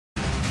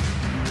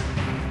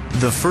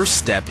The first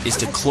step is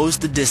to close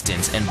the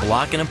distance and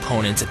block an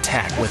opponent's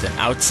attack with an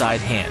outside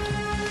hand.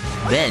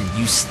 Then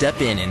you step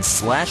in and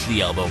slash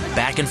the elbow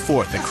back and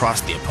forth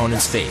across the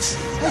opponent's face.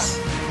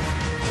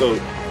 So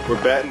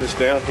we're batting this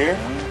down here,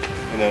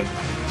 and then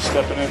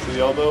stepping into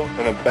the elbow, and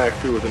then back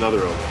through with another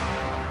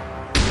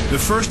elbow. The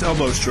first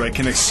elbow strike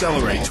can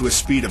accelerate to a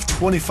speed of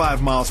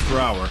 25 miles per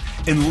hour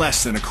in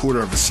less than a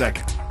quarter of a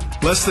second.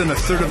 Less than a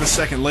third of a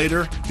second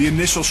later, the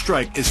initial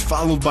strike is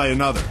followed by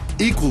another,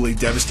 equally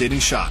devastating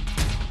shot.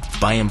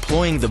 By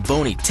employing the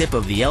bony tip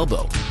of the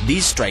elbow,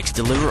 these strikes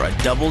deliver a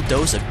double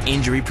dose of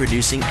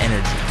injury-producing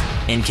energy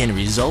and can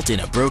result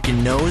in a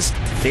broken nose,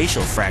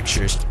 facial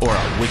fractures, or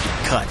a wicked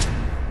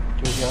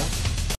cut.